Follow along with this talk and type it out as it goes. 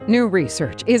New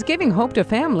research is giving hope to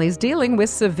families dealing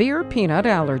with severe peanut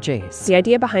allergies. The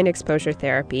idea behind exposure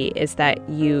therapy is that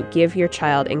you give your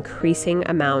child increasing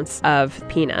amounts of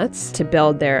peanuts to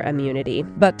build their immunity.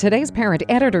 But today's parent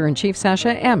editor-in-chief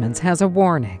Sasha Emmons has a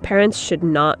warning. Parents should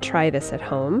not try this at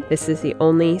home. This is the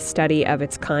only study of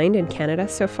its kind in Canada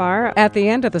so far. At the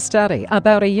end of the study,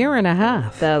 about a year and a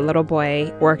half, the little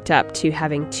boy worked up to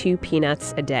having 2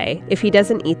 peanuts a day. If he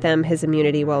doesn't eat them, his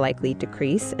immunity will likely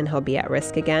decrease and he'll be at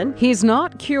risk again. He's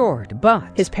not cured, but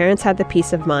his parents had the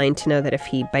peace of mind to know that if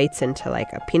he bites into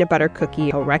like a peanut butter cookie,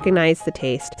 he'll recognize the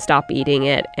taste, stop eating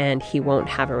it, and he won't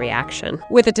have a reaction.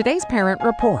 With the Today's Parent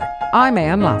Report, I'm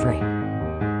Ann Lovery.